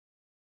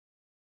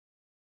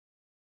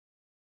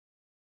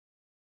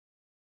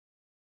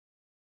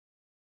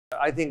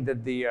I think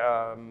that the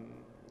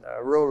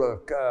role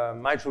of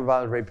mitral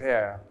valve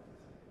repair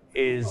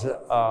is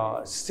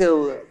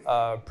still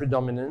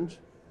predominant.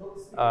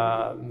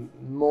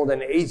 More than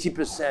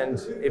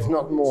 80%, if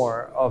not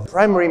more, of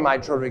primary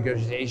mitral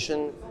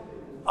regurgitation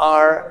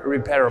are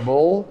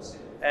repairable.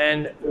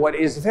 And what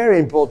is very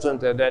important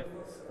that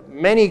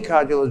many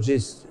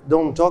cardiologists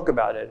don't talk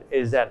about it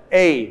is that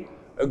a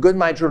good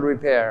mitral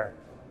repair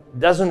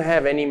doesn't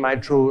have any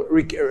mitral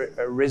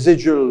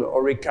residual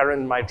or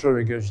recurrent mitral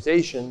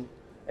regurgitation,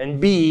 and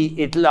B,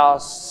 it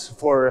lasts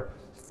for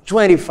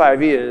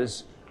 25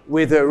 years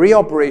with a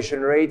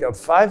reoperation rate of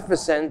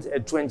 5%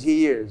 at 20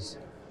 years.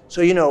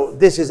 So, you know,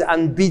 this is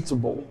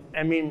unbeatable.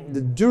 I mean,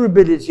 the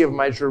durability of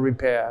mitral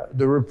repair,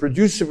 the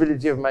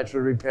reproducibility of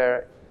mitral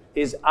repair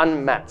is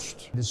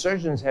unmatched. The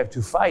surgeons have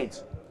to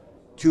fight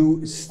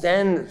to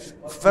stand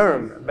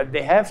firm, but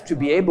they have to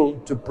be able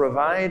to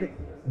provide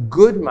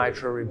good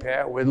mitral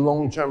repair with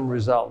long-term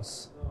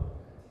results.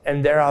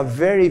 And there are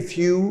very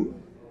few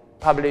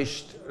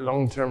published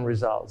long-term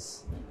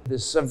results. The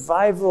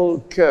survival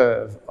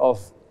curve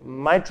of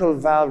mitral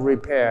valve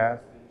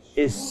repair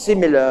is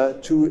similar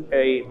to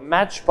a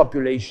matched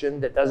population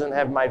that doesn't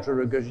have mitral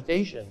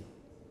regurgitation.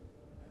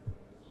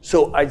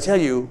 So I tell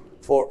you,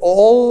 for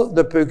all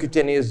the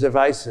percutaneous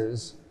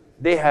devices,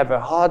 they have a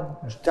hard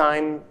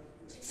time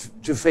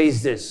to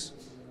face this.